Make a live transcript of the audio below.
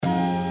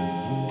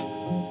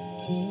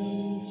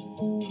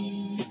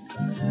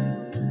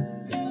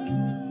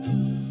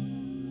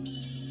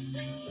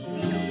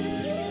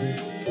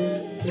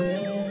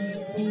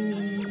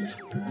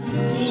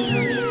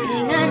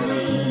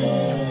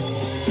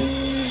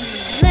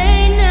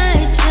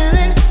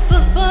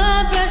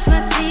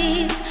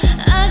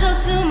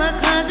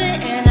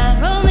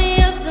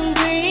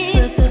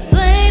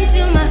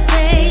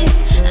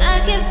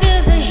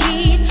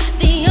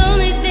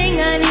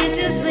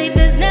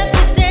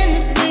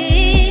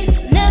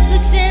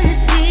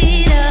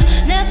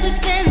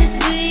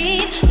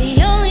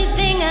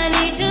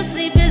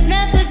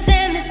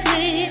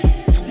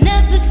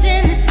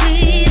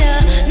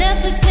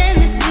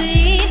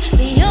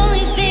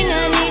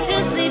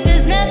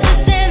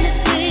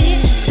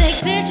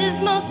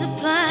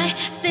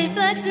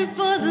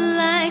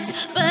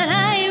nice, but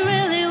I ain't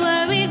really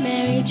worried.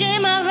 Mary J,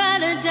 my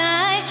ride or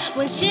die.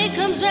 When she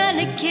comes round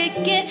to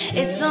kick it,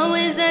 it's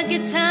always a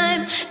good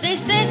time. They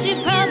say she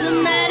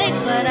problematic,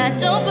 but I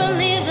don't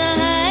believe the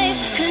hype.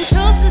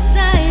 Control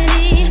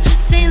society,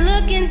 stay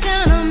looking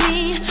down on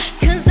me,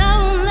 cause I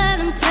won't let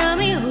them tell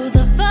me who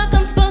the fuck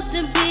I'm supposed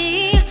to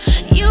be.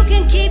 You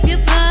can keep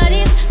your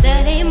parties,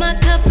 that ain't my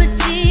cup of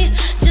tea.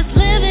 Just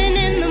living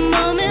in the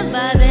moment,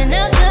 vibing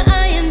out to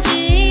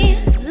IMG.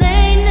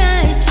 Late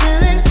night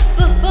chillin'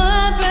 before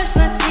I brush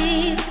my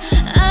teeth.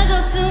 I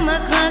go to my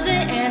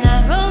closet and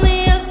I roll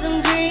me up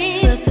some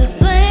green. Put the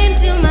flame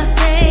to my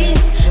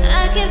face,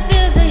 I can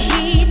feel the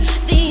heat.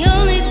 The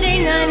only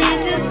thing I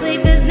need to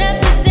sleep is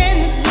Netflix and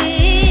this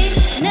weed.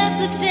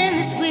 Netflix and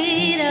this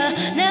weed,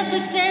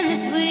 Netflix and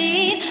this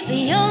weed.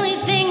 The only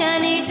thing I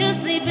need to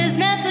sleep is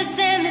Netflix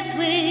and this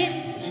weed.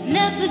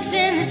 Netflix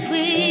and this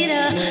weed,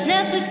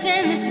 Netflix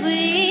and this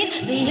weed.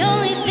 The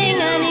only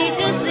thing I need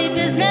to sleep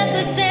is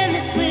Netflix and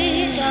this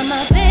weed. Got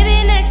my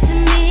baby next to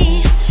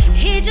me,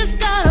 he just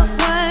got off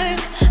work.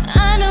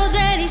 I know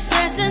that he's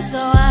stressing, so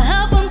I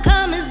help him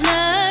calm his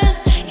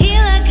nerves. He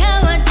like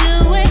how I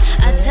do it,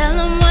 I tell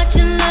him what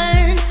you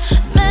learn.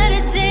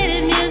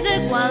 Meditative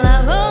music while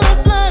I roll a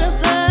blunt of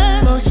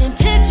perp. Motion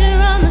picture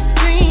on the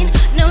screen,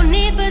 no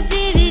need for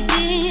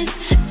DVDs.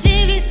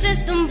 TV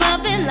system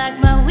bumping like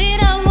my weed,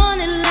 I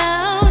want it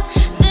loud.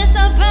 This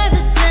our private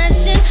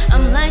session,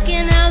 I'm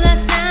liking how that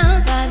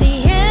sounds. By the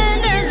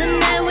end of the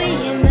night, we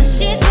in the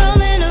sheets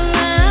rolling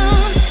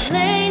around.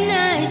 Late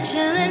night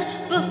chillin'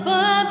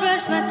 before I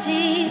brush my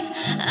teeth.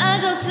 I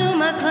go to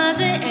my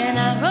closet and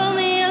I roll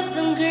me up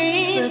some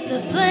green. Put the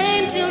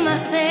flame to my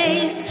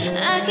face,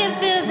 I can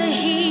feel the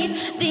heat.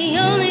 The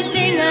only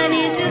thing I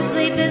need to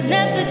sleep is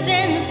Netflix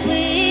and this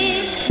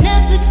weed.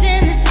 Netflix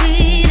and this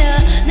weed,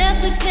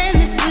 Netflix and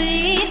this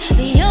weed.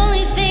 The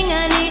only thing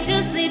I need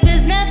to sleep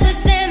is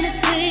Netflix and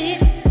this weed.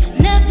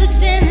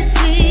 Netflix and this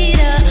weed,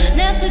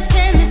 Netflix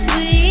and this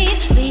weed.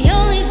 The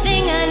only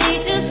thing I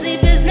need to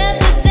sleep is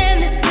Netflix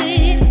and this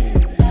weed.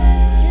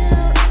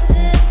 Chill,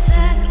 sit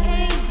back,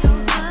 ain't no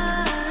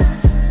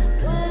rush.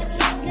 Watch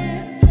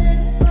Netflix,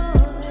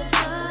 roll it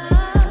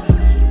up.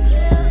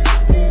 Chill,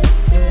 sit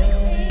back,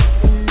 ain't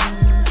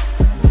no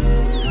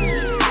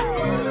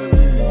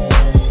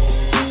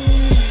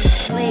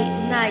rush. Late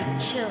night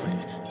chillin'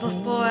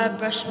 before I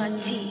brush my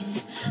teeth.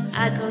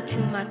 I go to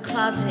my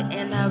closet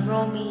and I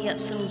roll me up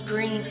some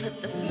green.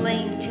 Put the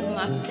flame to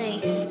my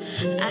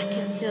face, I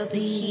can feel the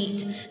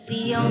heat.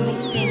 The only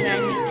thing I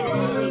need to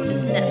sleep